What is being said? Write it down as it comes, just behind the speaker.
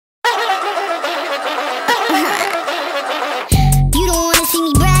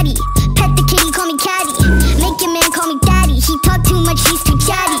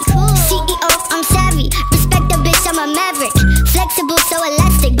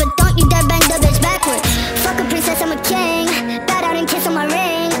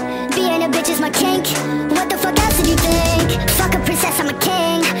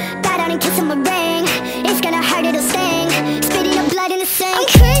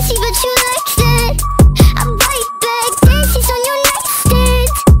Daisy, but you liked it. I bite back daisies on your nightstand.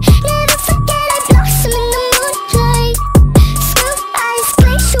 Never forget I blossom in the moonlight. Screw eyes,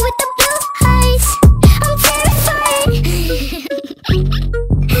 glacial with the blue eyes. I'm terrified.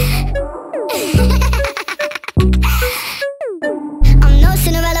 I'm no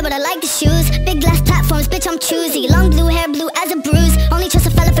Cinderella, but I like the shoes. Big glass platforms, bitch, I'm choosy. Long blue hair, blue as a bruise. Only trust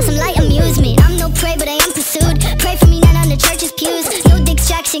a fella for some light amusement. I'm no prey, but I am pursued. Pray for me, not on the church's pews. No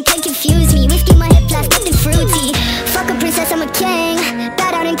distraction can confuse me. Whiskey, my hip flask, nothing fruity. Fuck a princess, I'm a king.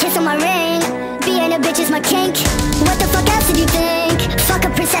 Bow down and kiss on my ring. Being a bitch is my kink. What the fuck else did you think? Fuck a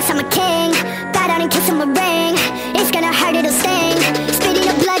princess, I'm a king.